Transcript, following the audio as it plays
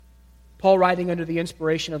Paul, writing under the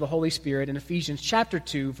inspiration of the Holy Spirit in Ephesians chapter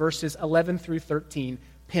 2, verses 11 through 13,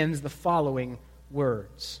 pens the following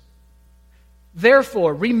words.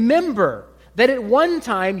 Therefore, remember that at one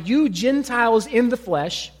time you Gentiles in the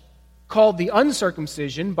flesh, called the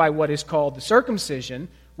uncircumcision by what is called the circumcision,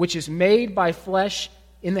 which is made by flesh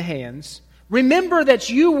in the hands, remember that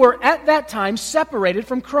you were at that time separated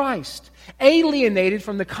from Christ, alienated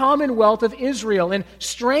from the commonwealth of Israel, and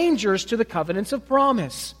strangers to the covenants of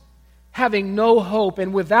promise, having no hope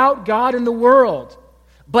and without God in the world.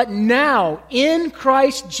 But now, in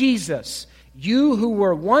Christ Jesus, you who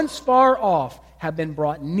were once far off have been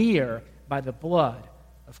brought near by the blood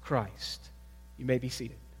of Christ. You may be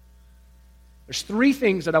seated. There's three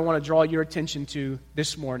things that I want to draw your attention to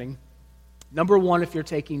this morning. Number one, if you're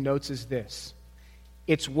taking notes, is this.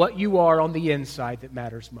 It's what you are on the inside that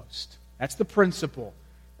matters most. That's the principle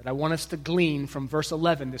that I want us to glean from verse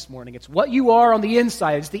 11 this morning. It's what you are on the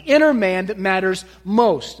inside. It's the inner man that matters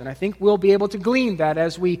most. And I think we'll be able to glean that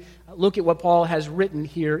as we look at what Paul has written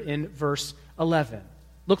here in verse 11.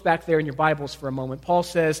 Look back there in your Bibles for a moment. Paul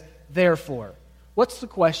says, therefore. What's the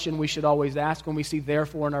question we should always ask when we see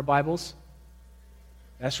therefore in our Bibles?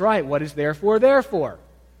 That's right. What is therefore? Therefore.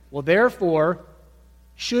 Well, therefore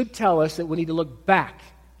should tell us that we need to look back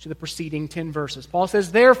to the preceding 10 verses. Paul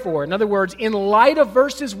says, therefore, in other words, in light of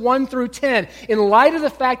verses 1 through 10, in light of the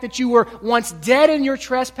fact that you were once dead in your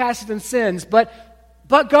trespasses and sins, but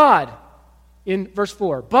God, in verse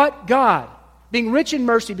 4, but God, being rich in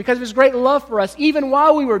mercy because of His great love for us, even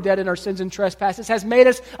while we were dead in our sins and trespasses, has made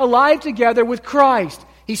us alive together with Christ.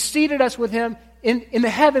 He seated us with Him in the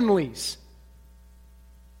heavenlies.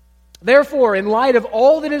 Therefore, in light of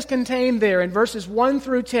all that is contained there in verses 1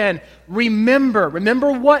 through 10, remember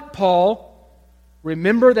what, Paul?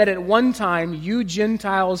 Remember that at one time you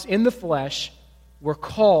Gentiles in the flesh were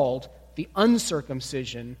called the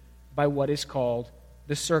uncircumcision by what is called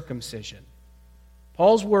the circumcision.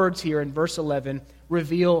 Paul's words here in verse 11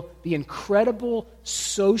 reveal the incredible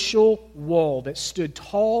social wall that stood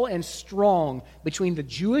tall and strong between the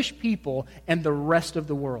Jewish people and the rest of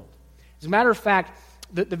the world. As a matter of fact,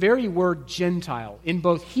 the very word Gentile, in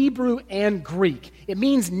both Hebrew and Greek, it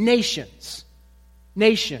means nations.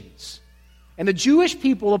 Nations. And the Jewish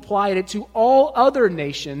people applied it to all other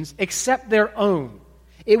nations except their own.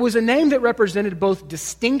 It was a name that represented both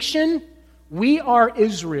distinction. We are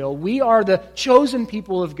Israel. We are the chosen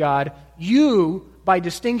people of God. You, by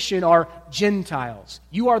distinction, are Gentiles.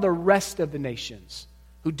 You are the rest of the nations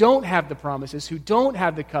who don't have the promises, who don't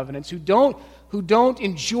have the covenants, who don't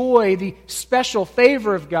enjoy the special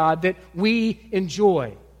favor of God that we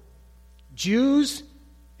enjoy. Jews,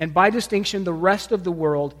 and by distinction, the rest of the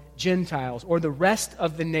world, Gentiles, or the rest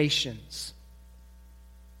of the nations.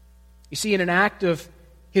 You see, in an act of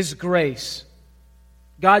His grace,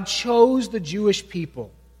 God chose the Jewish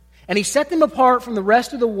people, and He set them apart from the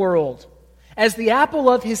rest of the world as the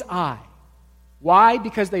apple of His eye. Why?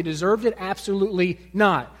 Because they deserved it? Absolutely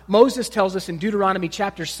not. Moses tells us in Deuteronomy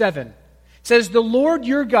chapter 7, says, the Lord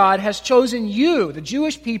your God has chosen you, the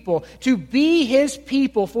Jewish people, to be His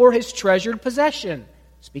people for His treasured possession.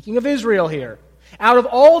 Speaking of Israel here. Out of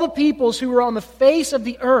all the peoples who were on the face of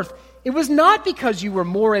the earth, it was not because you were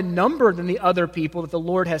more in number than the other people that the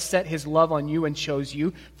Lord has set His love on you and chose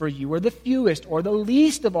you, for you were the fewest or the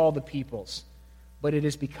least of all the peoples. But it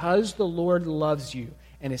is because the Lord loves you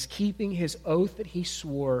and is keeping His oath that He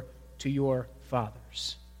swore to your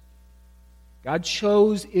fathers. God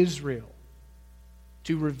chose Israel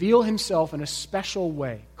to reveal Himself in a special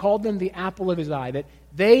way, called them the apple of His eye, that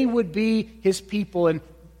they would be His people and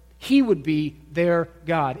He would be their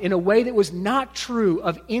God, in a way that was not true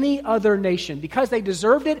of any other nation. Because they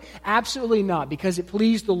deserved it? Absolutely not, because it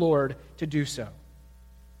pleased the Lord to do so.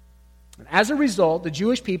 And as a result, the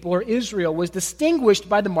Jewish people, or Israel, was distinguished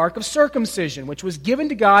by the mark of circumcision, which was given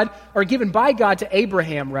to God, or given by God to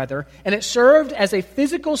Abraham, rather, and it served as a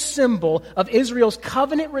physical symbol of Israel's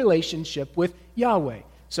covenant relationship with Yahweh.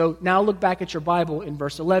 So now look back at your Bible in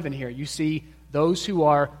verse 11 here. You see those who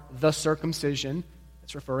are the circumcision,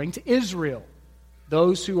 that's referring to Israel.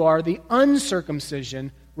 Those who are the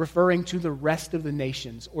uncircumcision, referring to the rest of the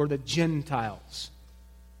nations, or the Gentiles.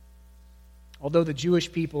 Although the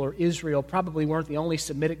Jewish people, or Israel, probably weren't the only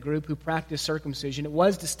Semitic group who practiced circumcision, it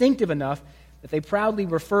was distinctive enough that they proudly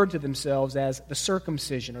referred to themselves as the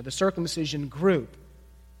circumcision, or the circumcision group.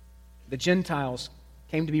 The Gentiles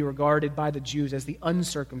came to be regarded by the Jews as the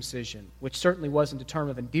uncircumcision, which certainly wasn't a term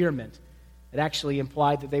of endearment. It actually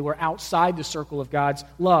implied that they were outside the circle of God's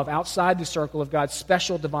love, outside the circle of God's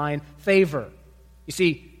special divine favor. You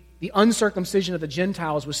see, the uncircumcision of the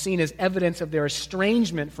Gentiles was seen as evidence of their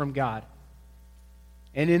estrangement from God.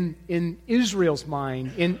 And in Israel's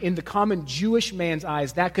mind, in the common Jewish man's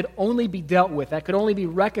eyes, that could only be dealt with, that could only be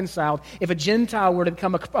reconciled if a Gentile were to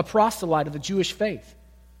become a proselyte of the Jewish faith.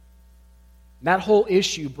 That whole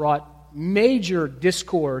issue brought major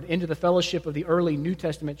discord into the fellowship of the early New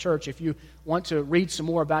Testament church. If you want to read some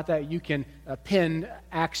more about that, you can pin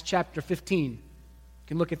Acts chapter 15. You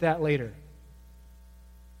can look at that later.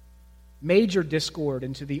 Major discord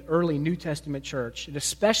into the early New Testament church. It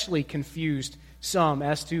especially confused some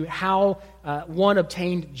as to how one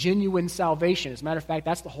obtained genuine salvation. As a matter of fact,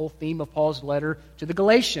 that's the whole theme of Paul's letter to the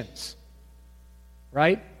Galatians.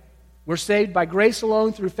 Right? We're saved by grace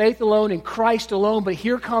alone, through faith alone, in Christ alone. But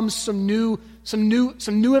here comes some new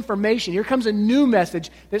information. Here comes a new message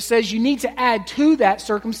that says you need to add to that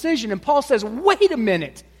circumcision. And Paul says, wait a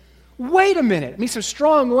minute. I mean, some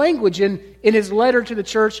strong language in his letter to the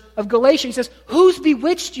church of Galatia. He says, who's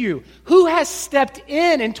bewitched you? Who has stepped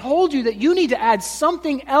in and told you that you need to add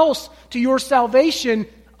something else to your salvation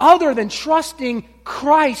other than trusting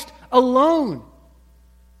Christ alone?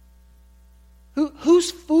 Who's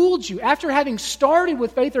fooled you? After having started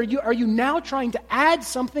with faith, are you now trying to add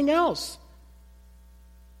something else?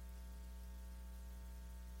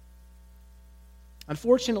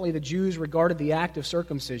 Unfortunately, the Jews regarded the act of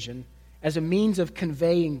circumcision as a means of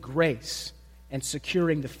conveying grace and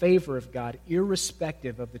securing the favor of God,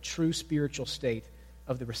 irrespective of the true spiritual state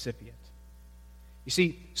of the recipient. You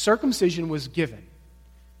see, circumcision was given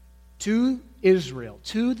to Israel,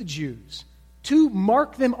 to the Jews, to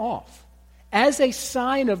mark them off as a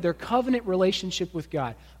sign of their covenant relationship with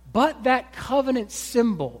God. But that covenant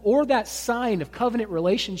symbol, or that sign of covenant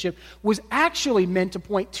relationship, was actually meant to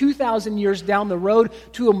point 2,000 years down the road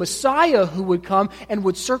to a Messiah who would come and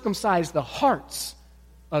would circumcise the hearts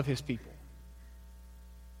of his people.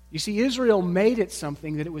 You see, Israel made it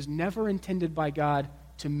something that it was never intended by God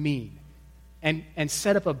to mean, and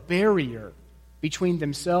set up a barrier between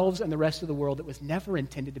themselves and the rest of the world that was never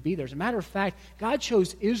intended to be there. As a matter of fact, God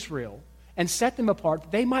chose Israel and set them apart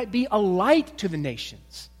that they might be a light to the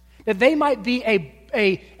nations, that they might be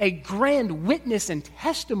a grand witness and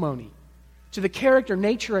testimony to the character,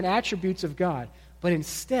 nature, and attributes of God. But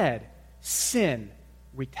instead, sin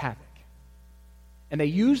wreaked havoc. And they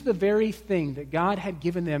used the very thing that God had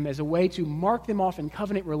given them as a way to mark them off in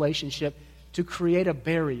covenant relationship to create a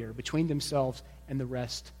barrier between themselves and the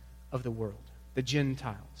rest of the world, the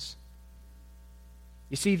Gentiles.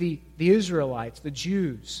 You see, the Israelites, the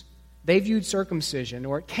Jews, they viewed circumcision,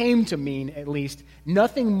 or it came to mean at least,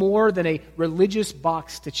 nothing more than a religious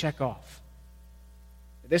box to check off.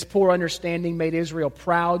 This poor understanding made Israel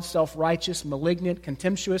proud, self-righteous, malignant,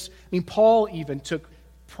 contemptuous. I mean, Paul even took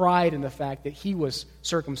pride in the fact that he was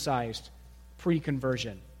circumcised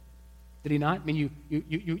pre-conversion. Did he not? I mean,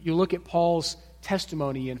 you look at Paul's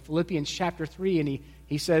testimony in Philippians chapter 3, and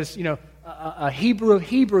he says, a Hebrew of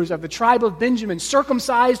Hebrews of the tribe of Benjamin,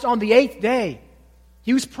 circumcised on the 8th day.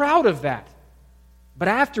 He was proud of that. But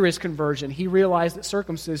after his conversion, he realized that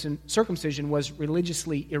circumcision was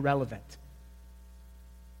religiously irrelevant.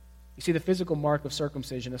 You see, the physical mark of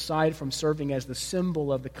circumcision, aside from serving as the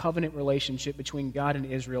symbol of the covenant relationship between God and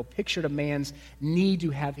Israel, pictured a man's need to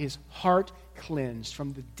have his heart cleansed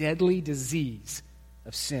from the deadly disease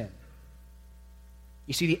of sin.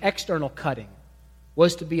 You see, the external cutting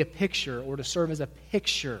was to be a picture, or to serve as a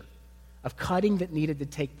picture of cutting that needed to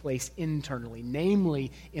take place internally,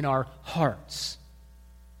 namely in our hearts.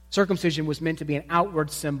 Circumcision was meant to be an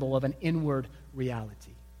outward symbol of an inward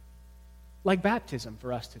reality. Like baptism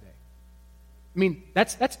for us today. I mean,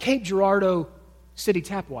 that's Cape Girardeau City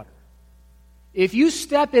tap water. If you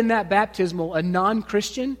step in that baptismal a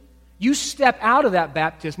non-Christian, you step out of that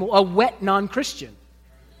baptismal a wet non-Christian.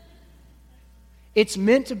 It's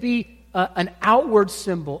meant to be an outward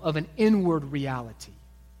symbol of an inward reality.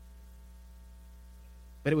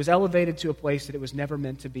 But it was elevated to a place that it was never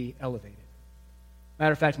meant to be elevated.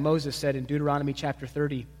 Matter of fact, Moses said in Deuteronomy chapter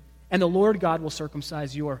 30, "And the Lord God will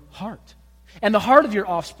circumcise your heart, and the heart of your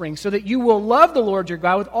offspring, so that you will love the Lord your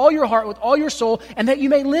God with all your heart, with all your soul, and that you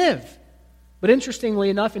may live." But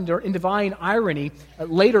interestingly enough, in divine irony,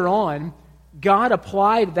 later on, God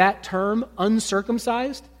applied that term,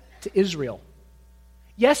 uncircumcised, to Israel.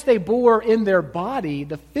 Yes, they bore in their body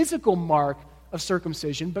the physical mark of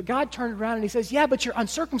circumcision, but God turned around and he says, yeah, but you're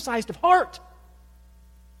uncircumcised of heart.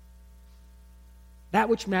 That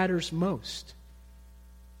which matters most.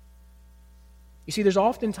 You see, there's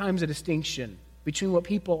oftentimes a distinction between what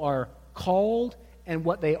people are called and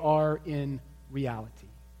what they are in reality.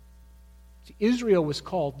 See, Israel was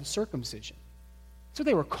called the circumcision. So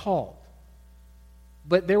they were called.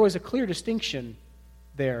 But there was a clear distinction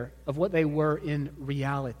there of what they were in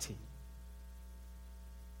reality.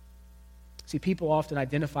 See, people often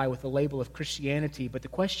identify with the label of Christianity, but the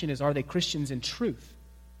question is, are they Christians in truth?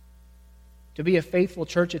 To be a faithful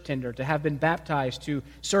church attender, to have been baptized, to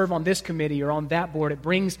serve on this committee or on that board, it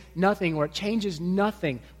brings nothing or it changes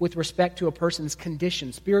nothing with respect to a person's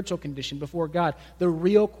condition, spiritual condition before God. The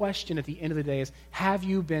real question at the end of the day is, have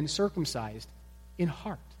you been circumcised in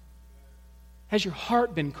heart? Has your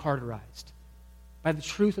heart been cauterized by the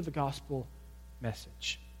truth of the gospel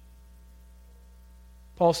message?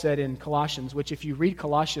 Paul said in Colossians, which if you read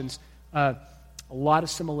Colossians, a lot of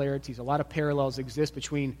similarities, a lot of parallels exist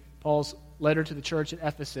between Paul's letter to the church at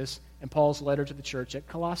Ephesus and Paul's letter to the church at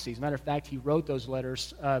Colossae. As a matter of fact, he wrote those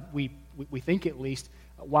letters, we think at least,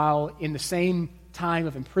 while in the same time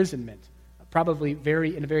of imprisonment, probably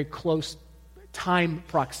in a very close time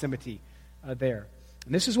proximity there.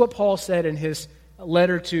 And this is what Paul said in his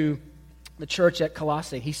letter to the church at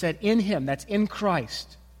Colossae. He said, in him, that's in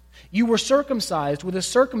Christ, you were circumcised with a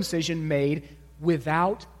circumcision made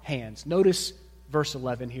without hands. Notice verse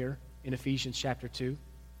 11 here in Ephesians chapter 2.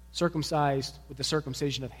 Circumcised with the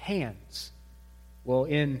circumcision of hands. Well,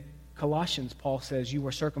 in Colossians, Paul says, you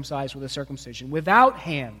were circumcised with a circumcision without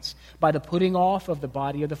hands, by the putting off of the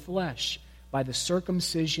body of the flesh, by the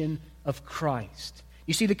circumcision of Christ.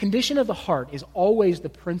 You see, the condition of the heart is always the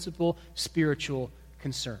principal spiritual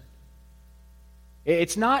concern.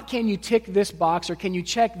 It's not, can you tick this box or can you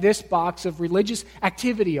check this box of religious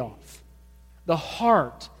activity off? The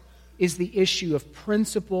heart is the issue of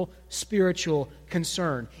principal spiritual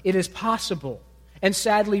concern. It is possible, and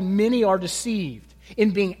sadly many are deceived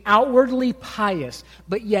in being outwardly pious,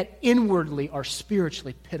 but yet inwardly are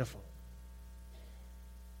spiritually pitiful.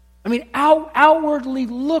 I mean, outwardly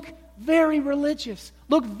look very religious,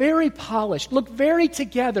 look very polished, look very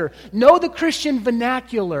together, know the Christian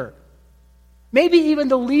vernacular, maybe even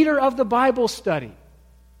the leader of the Bible study.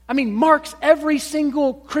 I mean, marks every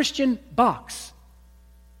single Christian box.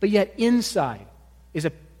 But yet inside is a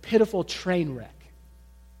pitiful train wreck.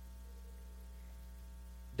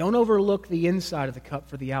 Don't overlook the inside of the cup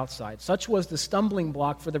for the outside. Such was the stumbling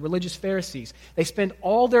block for the religious Pharisees. They spent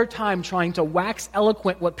all their time trying to wax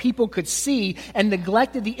eloquent what people could see and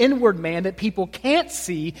neglected the inward man that people can't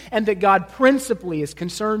see and that God principally is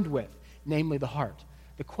concerned with, namely the heart.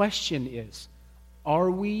 The question is, are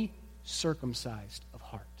we circumcised of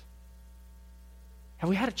heart? Have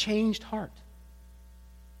we had a changed heart?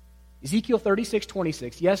 Ezekiel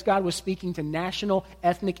 36:26. Yes, God was speaking to national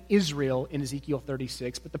ethnic Israel in Ezekiel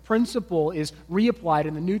 36, but the principle is reapplied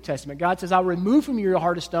in the New Testament. God says, I'll remove from you your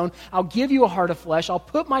heart of stone, I'll give you a heart of flesh, I'll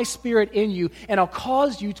put my spirit in you, and I'll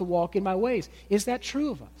cause you to walk in my ways. Is that true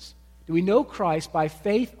of us? Do we know Christ by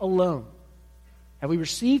faith alone? Have we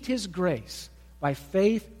received his grace by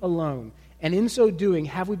faith alone? And in so doing,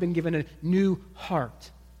 have we been given a new heart?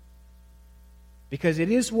 Because it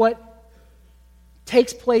is what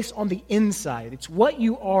takes place on the inside. It's what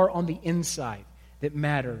you are on the inside that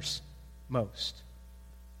matters most.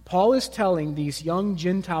 Paul is telling these young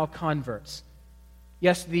Gentile converts,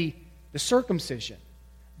 yes, the circumcision,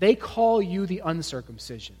 they call you the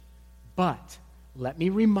uncircumcision. But let me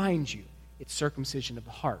remind you, it's circumcision of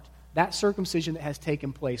the heart. That circumcision that has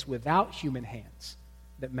taken place without human hands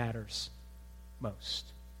that matters most.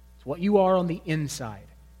 It's what you are on the inside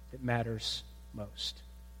that matters most.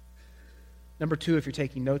 Number 2, if you're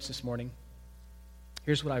taking notes this morning,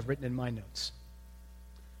 here's what I've written in my notes.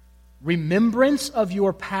 Remembrance of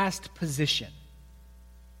your past position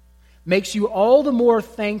makes you all the more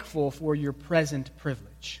thankful for your present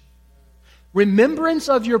privilege. Remembrance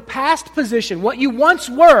of your past position, what you once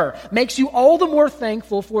were, makes you all the more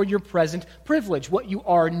thankful for your present privilege, what you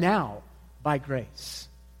are now by grace.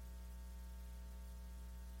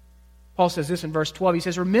 Paul says this in verse 12. He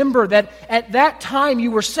says, remember that at that time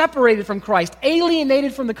you were separated from Christ,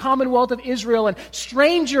 alienated from the commonwealth of Israel, and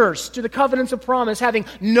strangers to the covenants of promise, having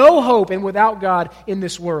no hope and without God in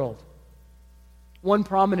this world. One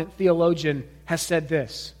prominent theologian has said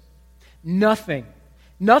this: Nothing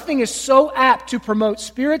is so apt to promote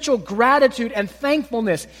spiritual gratitude and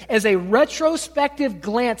thankfulness as a retrospective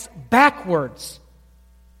glance backwards,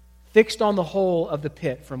 fixed on the hole of the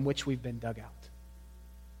pit from which we've been dug out.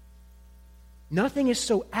 Nothing is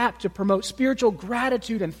so apt to promote spiritual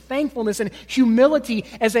gratitude and thankfulness and humility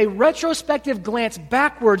as a retrospective glance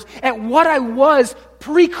backwards at what I was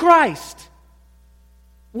pre-Christ,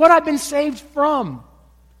 what I've been saved from,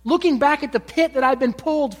 looking back at the pit that I've been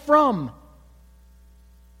pulled from.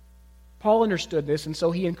 Paul understood this, and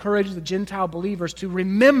so he encouraged the Gentile believers to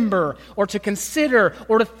remember or to consider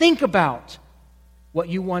or to think about what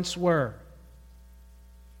you once were.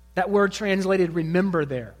 That word translated remember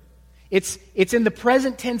there It's in the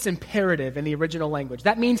present tense imperative in the original language.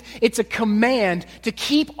 That means it's a command to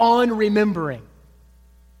keep on remembering.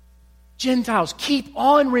 Gentiles, keep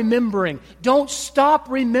on remembering. Don't stop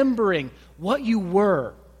remembering what you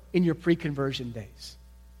were in your pre-conversion days.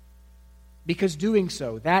 Because doing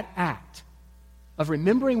so, that act of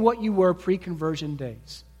remembering what you were pre-conversion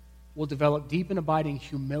days will develop deep and abiding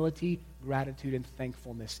humility, gratitude, and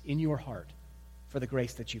thankfulness in your heart for the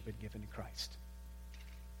grace that you've been given in Christ.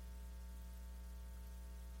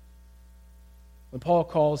 When Paul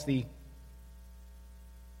calls the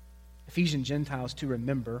Ephesian Gentiles to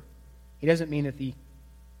remember, he doesn't mean that the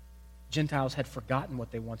Gentiles had forgotten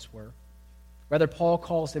what they once were. Rather, Paul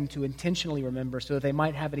calls them to intentionally remember so that they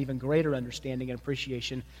might have an even greater understanding and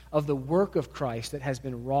appreciation of the work of Christ that has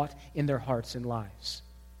been wrought in their hearts and lives.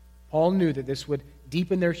 Paul knew that this would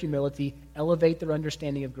deepen their humility, elevate their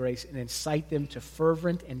understanding of grace, and incite them to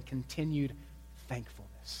fervent and continued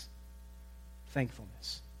thankfulness.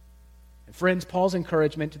 Thankfulness. And friends, Paul's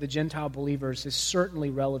encouragement to the Gentile believers is certainly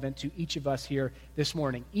relevant to each of us here this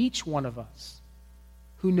morning. Each one of us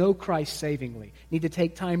who know Christ savingly need to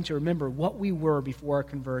take time to remember what we were before our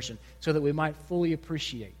conversion so that we might fully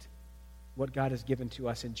appreciate what God has given to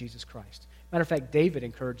us in Jesus Christ. Matter of fact, David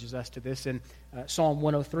encourages us to this in Psalm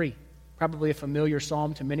 103, probably a familiar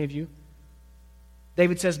psalm to many of you.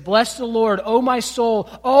 David says, "Bless the Lord, O my soul,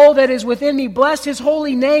 all that is within me. Bless his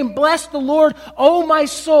holy name. Bless the Lord, O my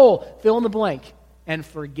soul." Fill in the blank. "And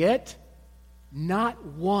forget not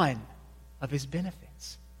one of his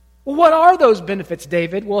benefits." Well, what are those benefits,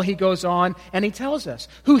 David? Well, he goes on and he tells us,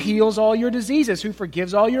 who heals all your diseases, who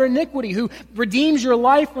forgives all your iniquity, who redeems your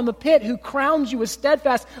life from the pit, who crowns you with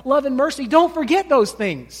steadfast love and mercy. Don't forget those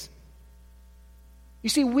things. You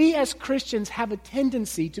see, we as Christians have a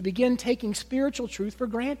tendency to begin taking spiritual truth for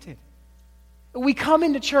granted. We come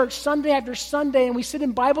into church Sunday after Sunday and we sit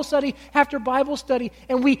in Bible study after Bible study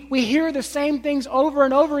and we hear the same things over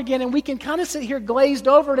and over again and we can kind of sit here glazed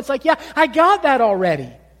over and it's like, yeah, I got that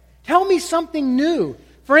already. Tell me something new.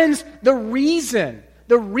 Friends, the reason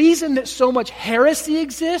that so much heresy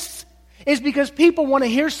exists is because people want to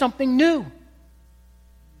hear something new.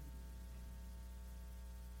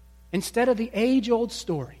 Instead of the age-old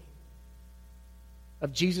story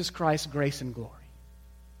of Jesus Christ's grace and glory.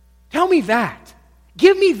 Tell me that.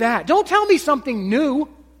 Give me that. Don't tell me something new.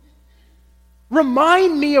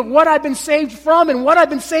 Remind me of what I've been saved from and what I've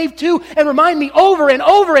been saved to, and remind me over and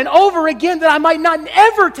over and over again that I might not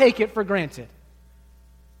ever take it for granted.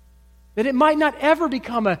 That it might not ever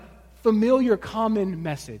become a familiar, common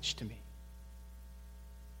message to me.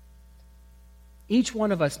 Each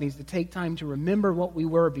one of us needs to take time to remember what we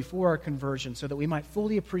were before our conversion so that we might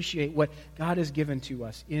fully appreciate what God has given to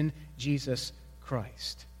us in Jesus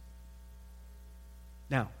Christ.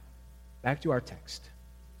 Now, back to our text.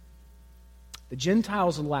 The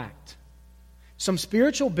Gentiles lacked some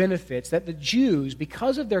spiritual benefits that the Jews,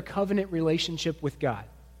 because of their covenant relationship with God,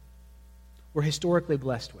 were historically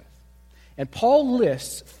blessed with. And Paul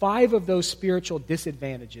lists 5 of those spiritual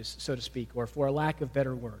disadvantages, so to speak, or for a lack of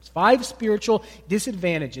better words. 5 spiritual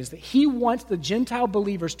disadvantages that he wants the Gentile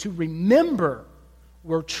believers to remember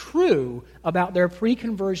were true about their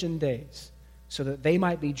pre-conversion days so that they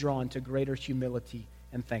might be drawn to greater humility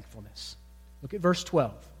and thankfulness. Look at verse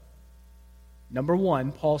 12. Number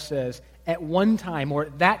 1, Paul says, at one time, or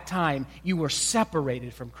at that time, you were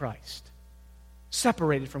separated from Christ.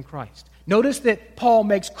 Separated from Christ. Notice that Paul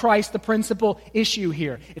makes Christ the principal issue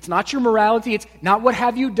here. It's not your morality. It's not what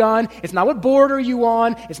have you done. It's not what board are you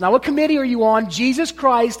on. It's not what committee are you on. Jesus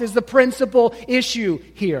Christ is the principal issue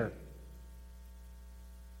here.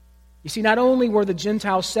 You see, not only were the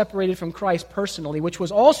Gentiles separated from Christ personally, which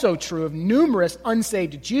was also true of numerous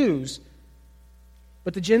unsaved Jews,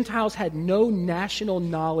 but the Gentiles had no national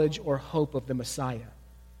knowledge or hope of the Messiah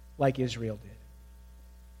like Israel did.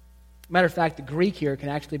 Matter of fact, the Greek here can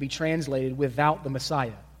actually be translated without the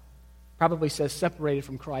Messiah. Probably says separated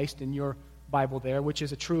from Christ in your Bible there, which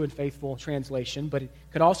is a true and faithful translation, but it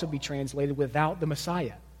could also be translated without the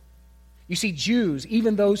Messiah. You see, Jews,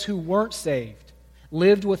 even those who weren't saved,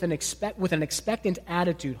 lived with an expectant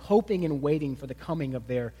attitude, hoping and waiting for the coming of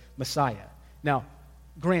their Messiah. Now,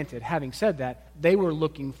 granted, having said that, they were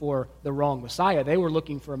looking for the wrong Messiah. They were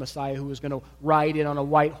looking for a Messiah who was going to ride in on a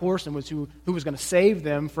white horse and who was going to save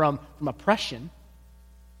them from oppression.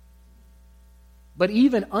 But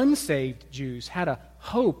even unsaved Jews had a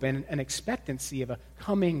hope and an expectancy of a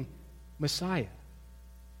coming Messiah.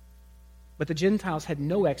 But the Gentiles had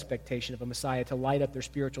no expectation of a Messiah to light up their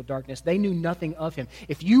spiritual darkness. They knew nothing of him.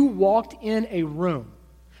 If you walked in a room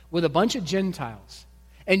with a bunch of Gentiles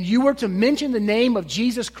and you were to mention the name of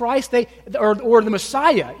Jesus Christ, or the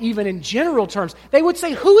Messiah, even in general terms, they would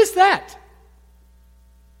say, who is that?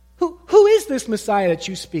 Who is this Messiah that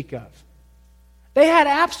you speak of? They had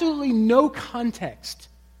absolutely no context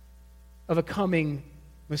of a coming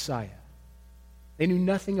Messiah. They knew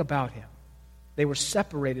nothing about him. They were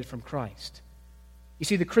separated from Christ. You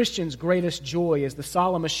see, the Christian's greatest joy is the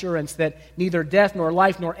solemn assurance that neither death, nor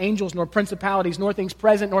life, nor angels, nor principalities, nor things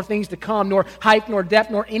present, nor things to come, nor height, nor depth,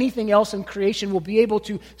 nor anything else in creation will be able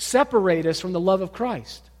to separate us from the love of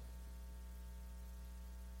Christ.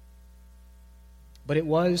 But it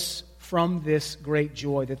was from this great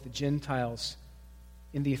joy that the Gentiles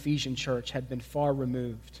in the Ephesian church had been far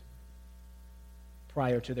removed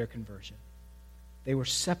prior to their conversion. They were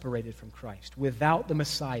separated from Christ, without the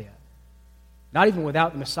Messiah. Not even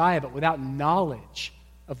without the Messiah, but without knowledge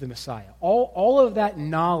of the Messiah. All of that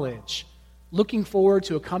knowledge, looking forward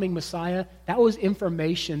to a coming Messiah, that was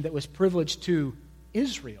information that was privileged to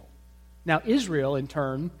Israel. Now, Israel, in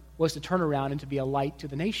turn, was to turn around and to be a light to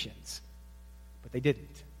the nations. But they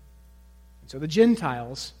didn't. And so the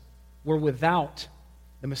Gentiles were without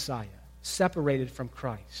the Messiah, separated from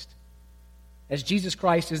Christ. As Jesus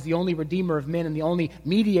Christ is the only Redeemer of men and the only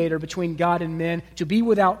mediator between God and men, to be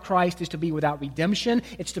without Christ is to be without redemption.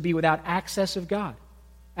 It's to be without access to God.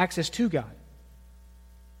 The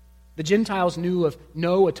Gentiles knew of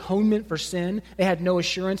no atonement for sin. They had no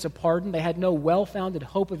assurance of pardon. They had no well-founded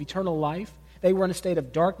hope of eternal life. They were in a state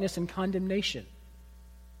of darkness and condemnation,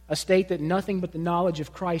 a state that nothing but the knowledge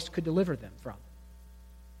of Christ could deliver them from.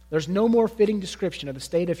 There's no more fitting description of the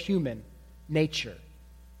state of human nature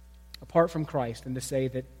apart from Christ than to say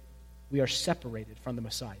that we are separated from the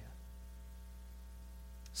Messiah.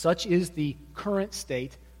 Such is the current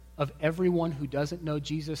state of everyone who doesn't know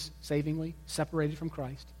Jesus savingly, separated from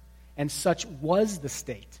Christ, and such was the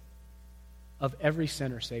state of every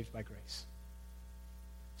sinner saved by grace,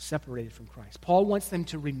 separated from Christ. Paul wants them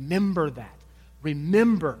to remember that.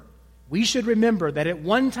 We should remember that at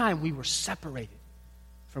one time we were separated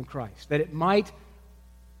from Christ, that it might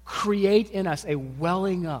create in us a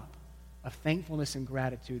welling up of thankfulness and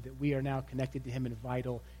gratitude that we are now connected to him in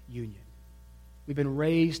vital union. We've been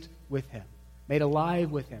raised with him, made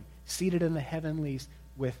alive with him, seated in the heavenlies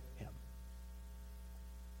with him.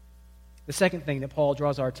 The second thing that Paul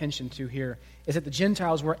draws our attention to here is that the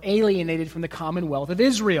Gentiles were alienated from the commonwealth of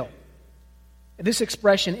Israel. This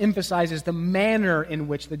expression emphasizes the manner in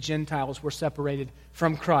which the Gentiles were separated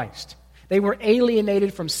from Christ. They were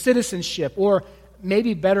alienated from citizenship, or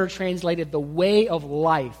maybe better translated, the way of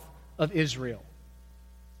life of Israel.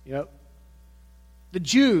 You know, the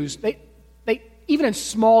Jews, they even in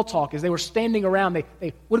small talk, as they were standing around,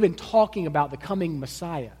 they would have been talking about the coming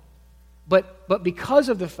Messiah. But because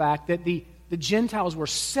of the fact that the Gentiles were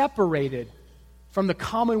separated from the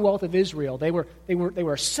commonwealth of Israel, they were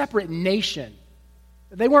a separate nation.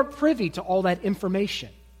 They weren't privy to all that information.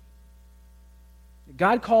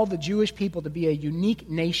 God called the Jewish people to be a unique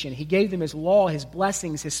nation. He gave them his law, his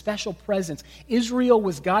blessings, his special presence. Israel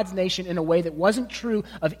was God's nation in a way that wasn't true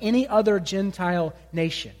of any other Gentile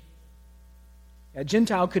nation. A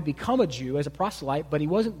Gentile could become a Jew as a proselyte, but he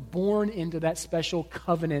wasn't born into that special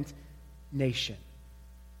covenant nation.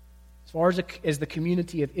 As far as the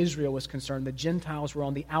community of Israel was concerned, the Gentiles were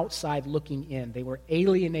on the outside looking in. They were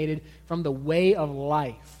alienated from the way of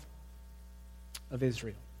life of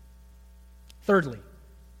Israel. Thirdly,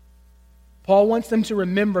 Paul wants them to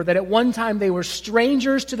remember that at one time they were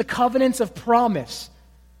strangers to the covenants of promise.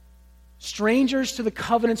 Strangers to the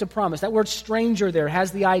covenants of promise. That word stranger there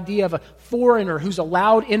has the idea of a foreigner who's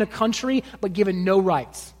allowed in a country but given no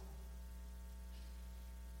rights.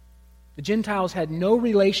 The Gentiles had no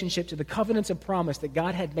relationship to the covenants of promise that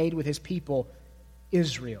God had made with his people,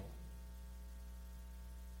 Israel.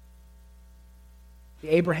 The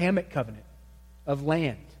Abrahamic covenant of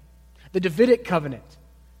land. The Davidic covenant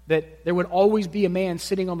that there would always be a man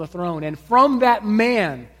sitting on the throne, and from that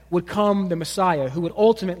man would come the Messiah who would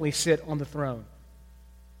ultimately sit on the throne.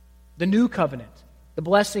 The new covenant, the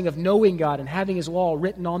blessing of knowing God and having his law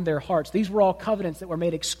written on their hearts. These were all covenants that were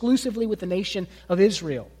made exclusively with the nation of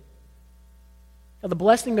Israel. Now, the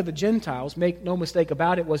blessing of the Gentiles, make no mistake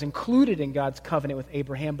about it, was included in God's covenant with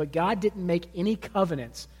Abraham, but God didn't make any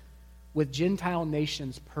covenants with Gentile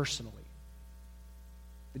nations personally.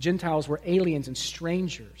 The Gentiles were aliens and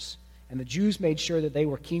strangers, and the Jews made sure that they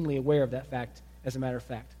were keenly aware of that fact, as a matter of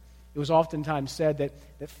fact. It was oftentimes said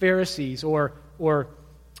that Pharisees or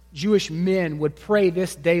Jewish men would pray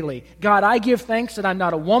this daily: God, I give thanks that I'm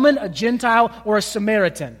not a woman, a Gentile, or a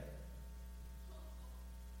Samaritan.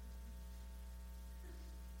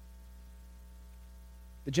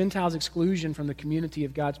 The The Gentiles' exclusion from the community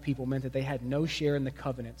of God's people meant that they had no share in the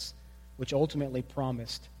covenants, which ultimately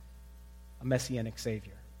promised a messianic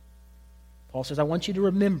Savior. Paul says, I want you to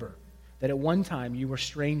remember that at one time you were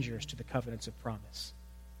strangers to the covenants of promise.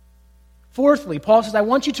 Fourthly, Paul says, I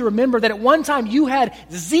want you to remember that at one time you had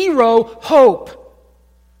zero hope.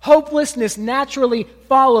 Hopelessness naturally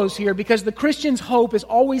follows here because the Christian's hope is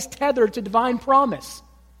always tethered to divine promise.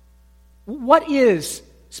 What is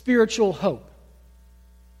spiritual hope?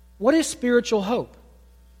 What is spiritual hope?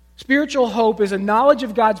 Spiritual hope is a knowledge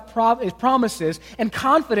of God's promises and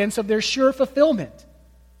confidence of their sure fulfillment.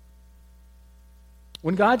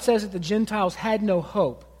 When God says that the Gentiles had no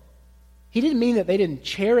hope, He didn't mean that they didn't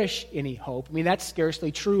cherish any hope. I mean, that's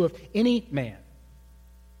scarcely true of any man.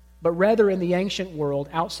 But rather, in the ancient world,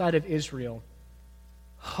 outside of Israel,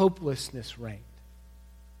 hopelessness reigned.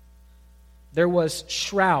 There was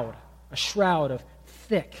a shroud of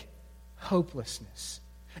thick hopelessness.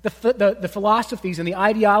 The philosophies and the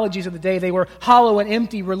ideologies of the day, they were hollow and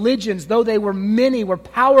empty. Religions, though they were many, were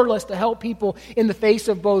powerless to help people in the face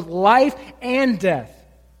of both life and death.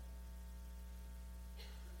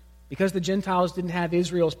 Because the Gentiles didn't have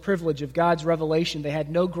Israel's privilege of God's revelation, they had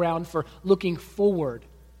no ground for looking forward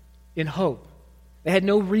in hope. They had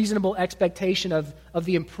no reasonable expectation of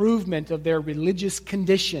the improvement of their religious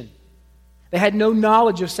condition. They had no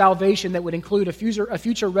knowledge of salvation that would include a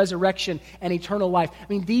future resurrection and eternal life. I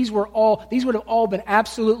mean, these would have all been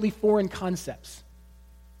absolutely foreign concepts.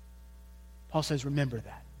 Paul says, remember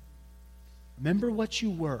that. Remember what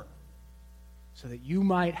you were, so that you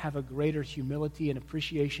might have a greater humility and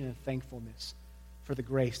appreciation and thankfulness for the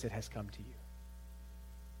grace that has come to you.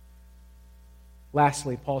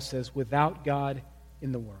 Lastly, Paul says, without God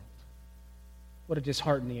in the world. What a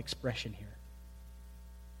disheartening expression here.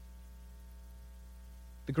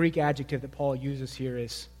 The Greek adjective that Paul uses here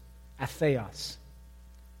is atheos.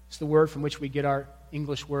 It's the word from which we get our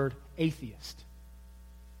English word atheist.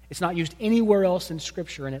 It's not used anywhere else in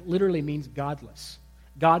Scripture, and it literally means godless.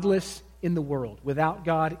 Godless in the world, without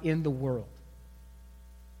God in the world.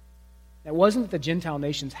 It wasn't that the Gentile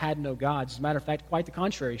nations had no gods. As a matter of fact, quite the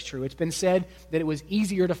contrary is true. It's been said that it was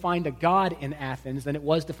easier to find a god in Athens than it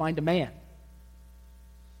was to find a man.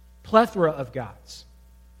 Plethora of gods.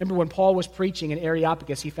 Remember when Paul was preaching in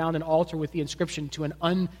Areopagus, he found an altar with the inscription to an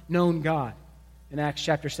unknown God in Acts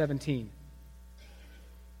chapter 17.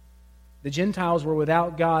 The Gentiles were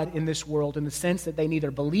without God in this world in the sense that they neither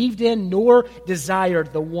believed in nor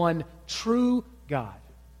desired the one true God.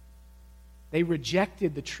 They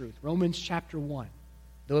rejected the truth. Romans chapter 1.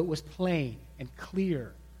 Though it was plain and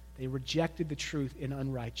clear, they rejected the truth in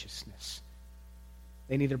unrighteousness.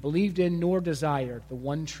 They neither believed in nor desired the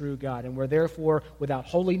one true God, and were therefore without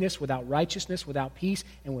holiness, without righteousness, without peace,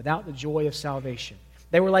 and without the joy of salvation.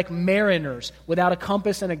 They were like mariners without a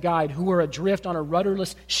compass and a guide, who were adrift on a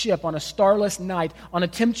rudderless ship, on a starless night, on a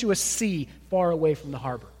tempestuous sea, far away from the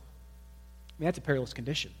harbor. I mean, that's a perilous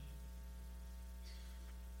condition.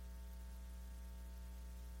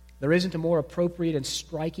 There isn't a more appropriate and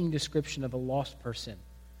striking description of a lost person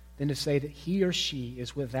than to say that he or she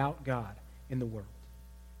is without God in the world.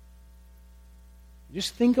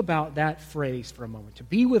 Just think about that phrase for a moment. To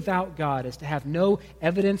be without God is to have no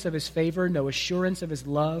evidence of His favor, no assurance of His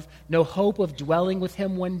love, no hope of dwelling with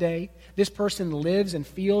Him one day. This person lives and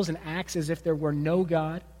feels and acts as if there were no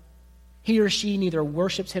God. He or she neither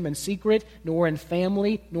worships Him in secret, nor in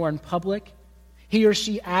family, nor in public. He or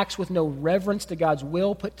she acts with no reverence to God's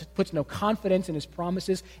will, puts no confidence in His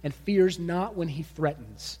promises, and fears not when He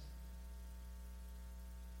threatens.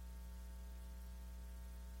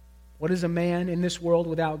 What is a man in this world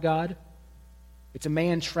without God? It's a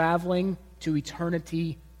man traveling to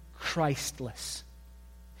eternity Christless.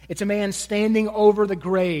 It's a man standing over the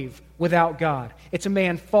grave without God. It's a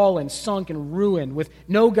man fallen, sunk, and ruined with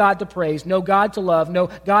no God to praise, no God to love, no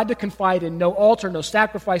God to confide in, no altar, no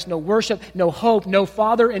sacrifice, no worship, no hope, no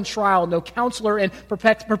father in trial, no counselor in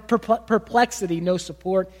perplexity, no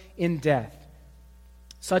support in death.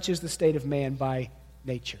 Such is the state of man by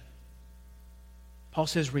nature. Paul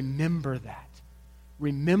says, remember that.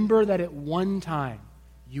 Remember that at one time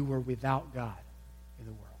you were without God in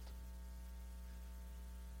the world.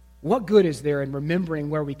 What good is there in remembering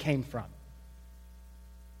where we came from?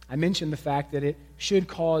 I mentioned the fact that it should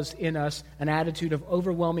cause in us an attitude of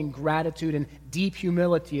overwhelming gratitude and deep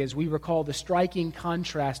humility as we recall the striking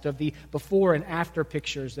contrast of the before and after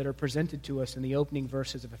pictures that are presented to us in the opening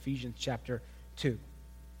verses of Ephesians chapter 2.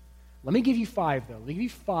 Let me give you 5, though. Let me give you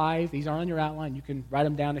 5. These aren't on your outline. You can write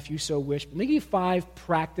them down if you so wish. But let me give you 5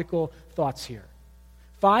 practical thoughts here.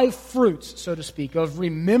 5 fruits, so to speak, of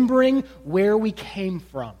remembering where we came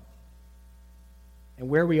from and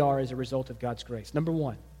where we are as a result of God's grace. Number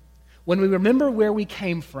one, when we remember where we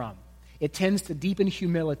came from, it tends to deepen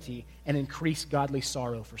humility and increase godly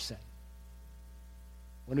sorrow for sin.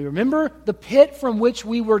 When we remember the pit from which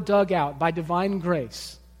we were dug out by divine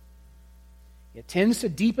grace, it tends to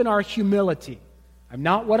deepen our humility. I'm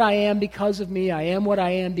not what I am because of me. I am what I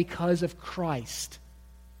am because of Christ.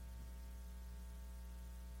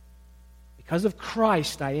 Because of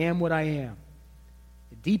Christ, I am what I am.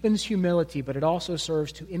 It deepens humility, but it also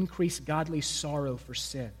serves to increase godly sorrow for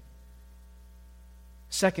sin.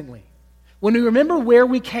 Secondly, when we remember where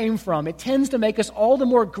we came from, it tends to make us all the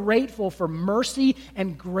more grateful for mercy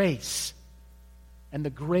and grace and the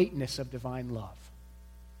greatness of divine love.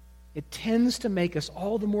 It tends to make us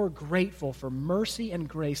all the more grateful for mercy and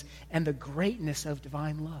grace and the greatness of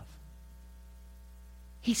divine love.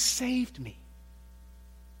 He saved me.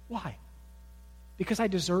 Why? Because I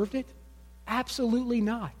deserved it? Absolutely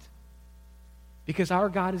not. Because our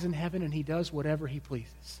God is in heaven and He does whatever He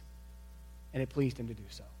pleases. And it pleased Him to do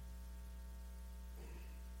so.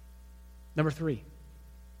 Number three,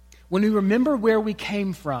 when we remember where we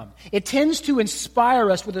came from, it tends to inspire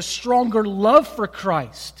us with a stronger love for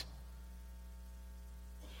Christ.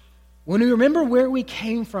 When we remember where we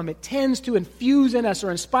came from, it tends to infuse in us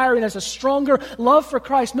or inspire in us a stronger love for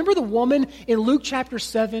Christ. Remember the woman in Luke chapter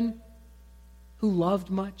 7 who loved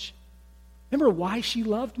much? Remember why she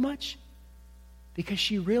loved much? Because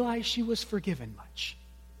she realized she was forgiven much.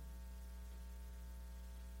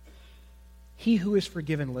 He who is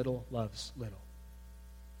forgiven little loves little.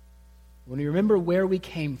 When we remember where we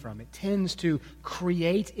came from, it tends to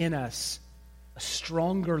create in us a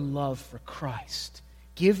stronger love for Christ.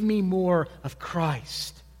 Give me more of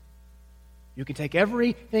Christ. You can take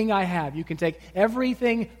everything I have. You can take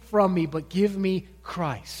everything from me, but give me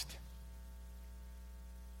Christ.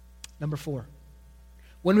 Number four,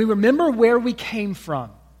 when we remember where we came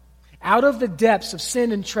from, out of the depths of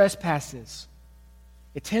sin and trespasses,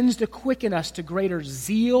 it tends to quicken us to greater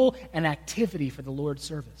zeal and activity for the Lord's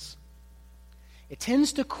service. It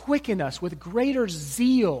tends to quicken us with greater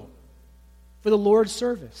zeal for the Lord's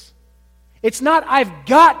service. It's not, I've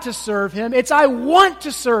got to serve Him. It's, I want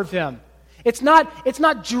to serve Him. It's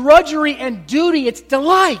not drudgery and duty. It's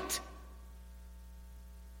delight.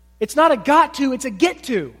 It's not a got to, it's a get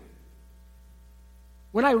to.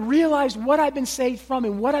 When I realize what I've been saved from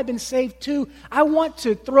and what I've been saved to, I want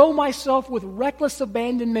to throw myself with reckless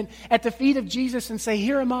abandonment at the feet of Jesus and say,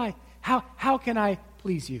 here am I. How can I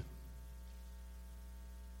please you?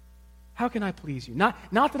 How can I please you? Not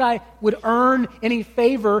that I would earn any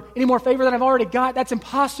more favor than I've already got. That's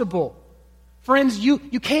impossible. Friends, you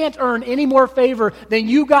can't earn any more favor than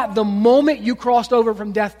you got the moment you crossed over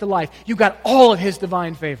from death to life. You got all of His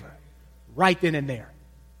divine favor right then and there.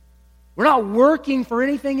 We're not working for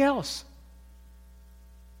anything else.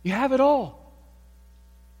 You have it all.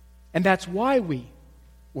 And that's why we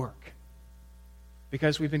work.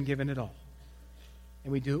 Because we've been given it all.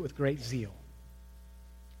 And we do it with great zeal.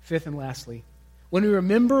 Fifth and lastly, when we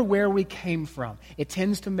remember where we came from, it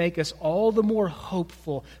tends to make us all the more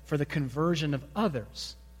hopeful for the conversion of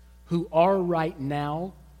others who are right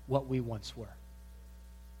now what we once were.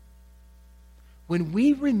 When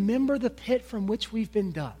we remember the pit from which we've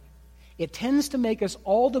been dug, it tends to make us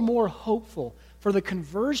all the more hopeful for the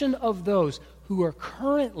conversion of those who are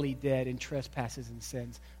currently dead in trespasses and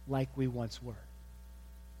sins like we once were.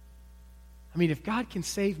 I mean, if God can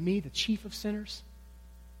save me, the chief of sinners,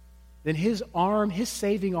 then His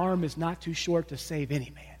saving arm is not too short to save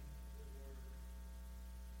any man.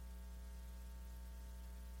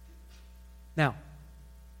 Now,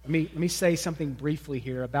 let me say something briefly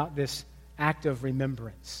here about this act of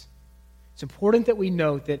remembrance. It's important that we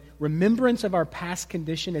note that remembrance of our past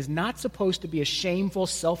condition is not supposed to be a shameful,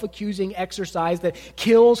 self-accusing exercise that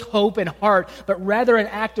kills hope and heart, but rather an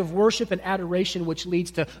act of worship and adoration which leads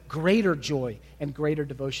to greater joy and greater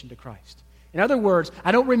devotion to Christ. In other words,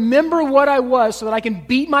 I don't remember what I was so that I can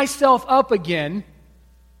beat myself up again.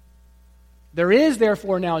 There is,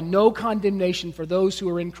 therefore, now no condemnation for those who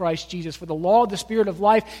are in Christ Jesus, for the law of the Spirit of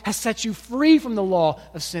life has set you free from the law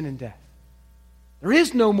of sin and death. There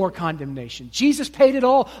is no more condemnation. Jesus paid it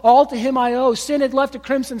all. All to Him I owe. Sin had left a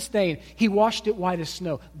crimson stain. He washed it white as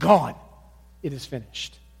snow. Gone. It is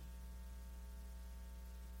finished.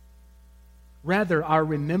 Rather, our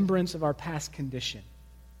remembrance of our past condition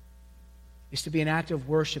is to be an act of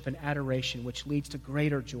worship and adoration which leads to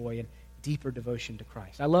greater joy and deeper devotion to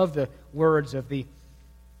Christ. I love the words of the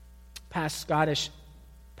past Scottish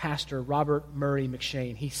pastor Robert Murray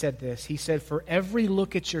McShane. He said this. He said, for every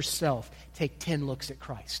look at yourself, take 10 looks at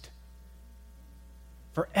Christ.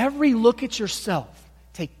 For every look at yourself,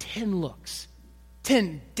 take 10 looks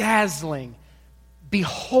 10 dazzling,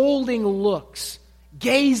 beholding looks,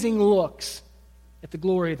 gazing looks at the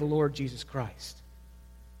glory of the Lord Jesus Christ.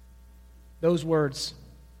 Those words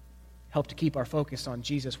help to keep our focus on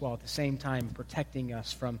Jesus while at the same time protecting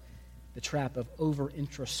us from the trap of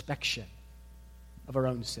over-introspection of our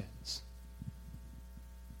own sins.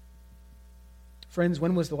 Friends,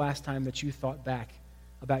 when was the last time that you thought back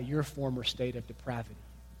about your former state of depravity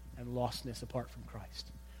and lostness apart from Christ?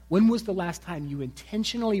 When was the last time you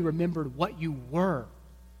intentionally remembered what you were,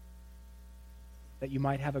 that you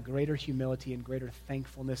might have a greater humility and greater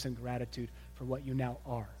thankfulness and gratitude for what you now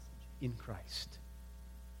are in Christ?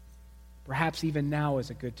 Perhaps even now is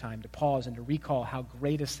a good time to pause and to recall how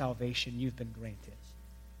great a salvation you've been granted.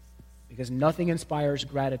 Because nothing inspires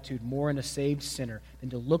gratitude more in a saved sinner than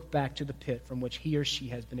to look back to the pit from which he or she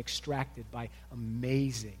has been extracted by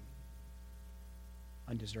amazing,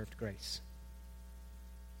 undeserved grace.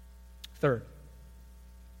 Third,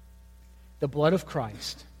 the blood of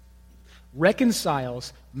Christ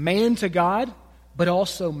reconciles man to God, but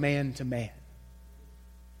also man to man.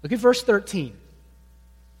 Look at verse 13.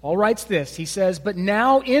 Paul writes this. He says, "But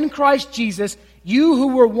now in Christ Jesus, you who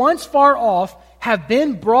were once far off have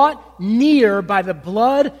been brought near by the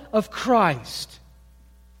blood of Christ."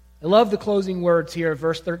 I love the closing words here of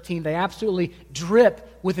verse 13. They absolutely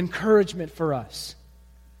drip with encouragement for us.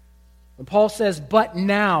 When Paul says, "but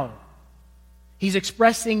now," he's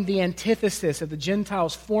expressing the antithesis of the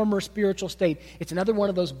Gentiles' former spiritual state. It's another one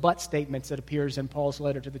of those but statements that appears in Paul's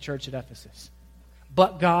letter to the church at Ephesus.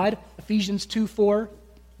 But God, Ephesians 2:4.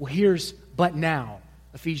 Well, here's but now,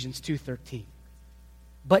 Ephesians 2:13.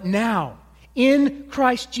 But now, in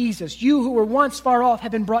Christ Jesus, you who were once far off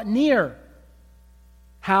have been brought near.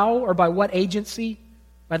 How or by what agency?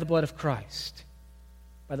 By the blood of Christ.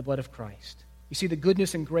 By the blood of Christ. You see, the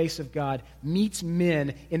goodness and grace of God meets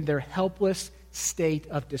men in their helpless state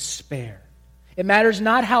of despair. It matters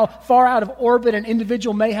not how far out of orbit an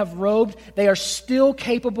individual may have roved, they are still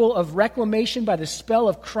capable of reclamation by the spell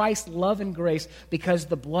of Christ's love and grace, because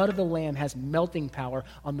the blood of the Lamb has melting power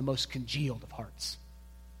on the most congealed of hearts.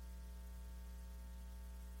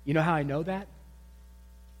 You know how I know that?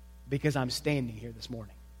 Because I'm standing here this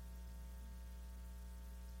morning.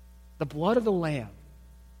 The blood of the Lamb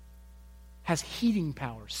has heating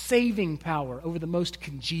power, saving power over the most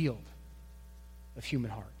congealed of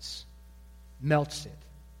human hearts. Melts it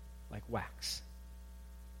like wax.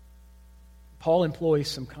 Paul employs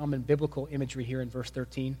some common biblical imagery here in verse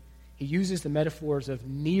 13. He uses the metaphors of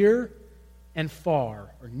near and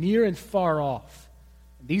far, or near and far off.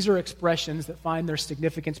 These are expressions that find their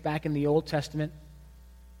significance back in the Old Testament.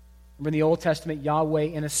 Remember, in the Old Testament, Yahweh,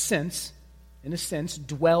 in a sense,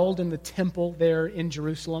 dwelled in the temple there in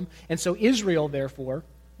Jerusalem. And so Israel, therefore,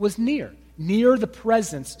 was near the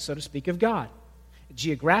presence, so to speak, of God.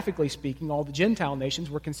 Geographically speaking, all the Gentile nations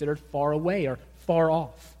were considered far away or far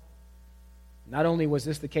off. Not only was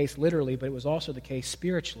this the case literally, but it was also the case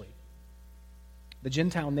spiritually. The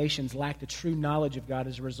Gentile nations lacked a true knowledge of God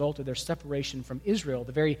as a result of their separation from Israel,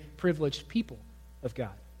 the very privileged people of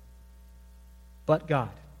God. But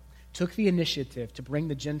God took the initiative to bring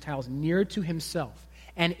the Gentiles near to himself.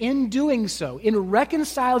 And in doing so, in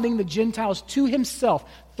reconciling the Gentiles to himself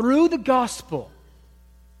through the gospel,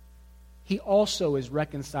 he also is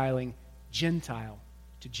reconciling Gentile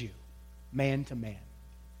to Jew, man to man.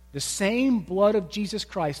 The same blood of Jesus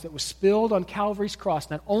Christ that was spilled on Calvary's cross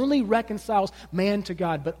not only reconciles man to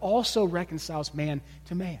God, but also reconciles man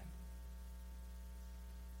to man.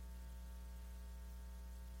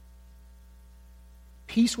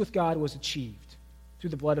 Peace with God was achieved through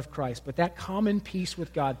the blood of Christ, but that common peace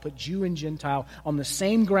with God put Jew and Gentile on the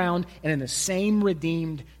same ground and in the same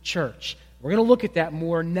redeemed church. We're going to look at that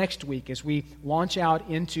more next week as we launch out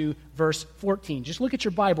into verse 14. Just look at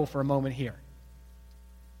your Bible for a moment here.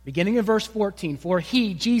 Beginning in verse 14, "For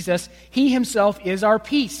he, Jesus, he himself is our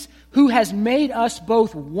peace, who has made us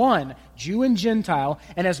both one, Jew and Gentile,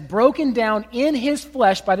 and has broken down in his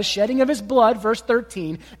flesh by the shedding of his blood," verse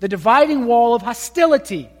 13, "the dividing wall of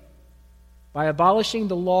hostility, by abolishing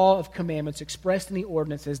the law of commandments expressed in the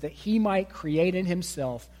ordinances, that he might create in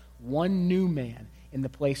himself one new man in the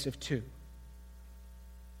place of two."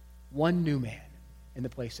 One new man in the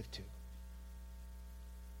place of two.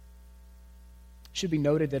 It should be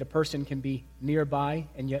noted that a person can be nearby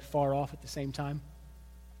and yet far off at the same time.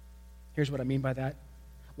 Here's what I mean by that.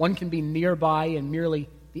 One can be nearby in merely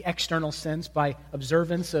the external sense, by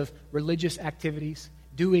observance of religious activities,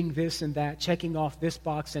 doing this and that, checking off this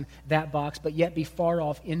box and that box, but yet be far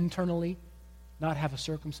off internally, not have a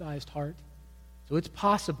circumcised heart. So it's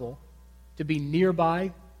possible to be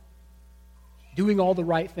nearby, doing all the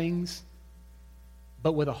right things,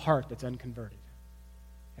 but with a heart that's unconverted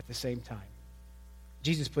at the same time.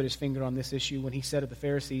 Jesus put his finger on this issue when he said of the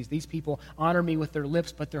Pharisees, these people honor me with their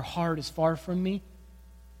lips, but their heart is far from me.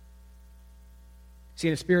 See,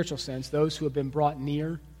 in a spiritual sense, those who have been brought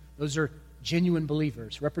near, those are genuine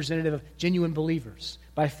believers, representative of genuine believers.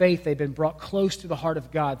 By faith, they've been brought close to the heart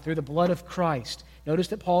of God through the blood of Christ. Notice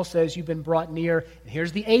that Paul says you've been brought near. And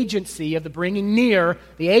here's the agency of the bringing near.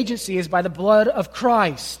 The agency is by the blood of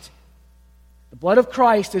Christ. The blood of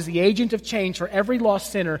Christ is the agent of change for every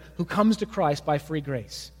lost sinner who comes to Christ by free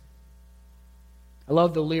grace. I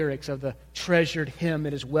love the lyrics of the treasured hymn,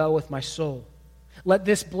 "It is well with my soul." Let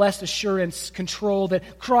this blessed assurance control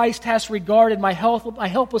that Christ has regarded my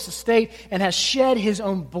helpless estate and has shed his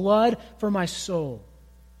own blood for my soul.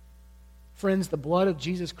 Friends, the blood of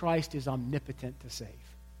Jesus Christ is omnipotent to save.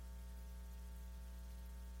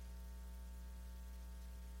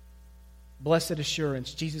 Blessed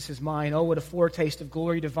assurance, Jesus is mine. Oh, what a foretaste of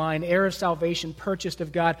glory divine, heir of salvation, purchased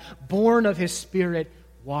of God, born of his Spirit,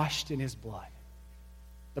 washed in his blood.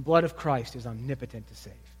 The blood of Christ is omnipotent to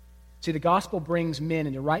save. See, the gospel brings men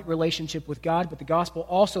into right relationship with God, but the gospel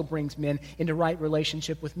also brings men into right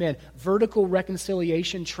relationship with men. Vertical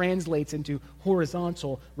reconciliation translates into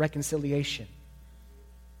horizontal reconciliation.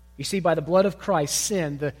 You see, by the blood of Christ,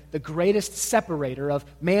 sin, the greatest separator of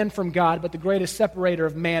man from God, but the greatest separator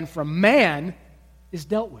of man from man, is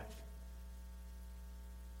dealt with.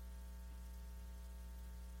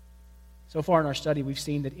 So far in our study, we've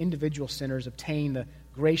seen that individual sinners obtain the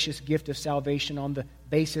gracious gift of salvation on the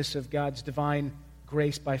basis of God's divine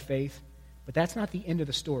grace by faith. But that's not the end of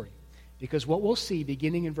the story. Because what we'll see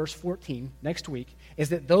beginning in verse 14 next week is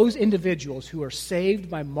that those individuals who are saved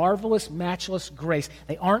by marvelous, matchless grace,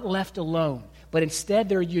 they aren't left alone, but instead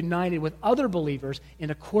they're united with other believers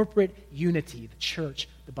in a corporate unity, the church,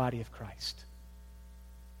 the body of Christ.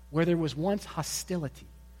 Where there was once hostility,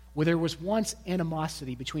 where there was once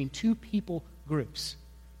animosity between two people groups,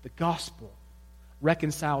 the gospel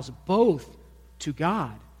reconciles both to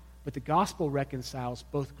God, but the gospel reconciles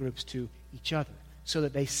both groups to each other so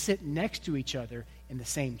that they sit next to each other in the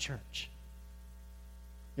same church.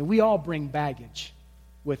 And we all bring baggage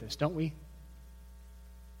with us, don't we?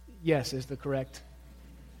 Yes, is the correct.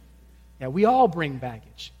 Yeah, we all bring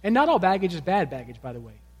baggage. And not all baggage is bad baggage, by the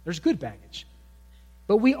way. There's good baggage.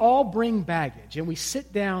 But we all bring baggage, and we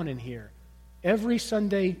sit down in here every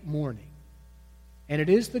Sunday morning. And it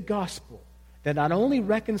is the gospel that not only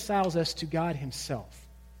reconciles us to God himself,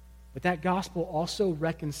 but that gospel also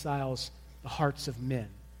reconciles the hearts of men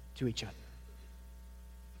to each other.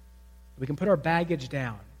 We can put our baggage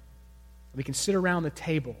down. We can sit around the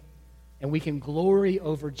table, and we can glory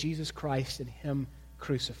over Jesus Christ and him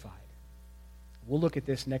crucified. We'll look at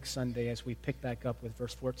this next Sunday as we pick back up with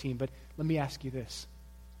verse 14. But let me ask you this.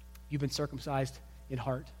 You've been circumcised in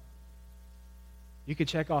heart. You could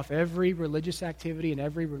check off every religious activity and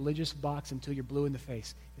every religious box until you're blue in the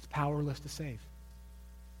face. It's powerless to save.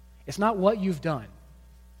 It's not what you've done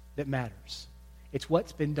that matters. It's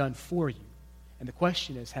what's been done for you. And the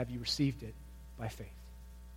question is, have you received it by faith?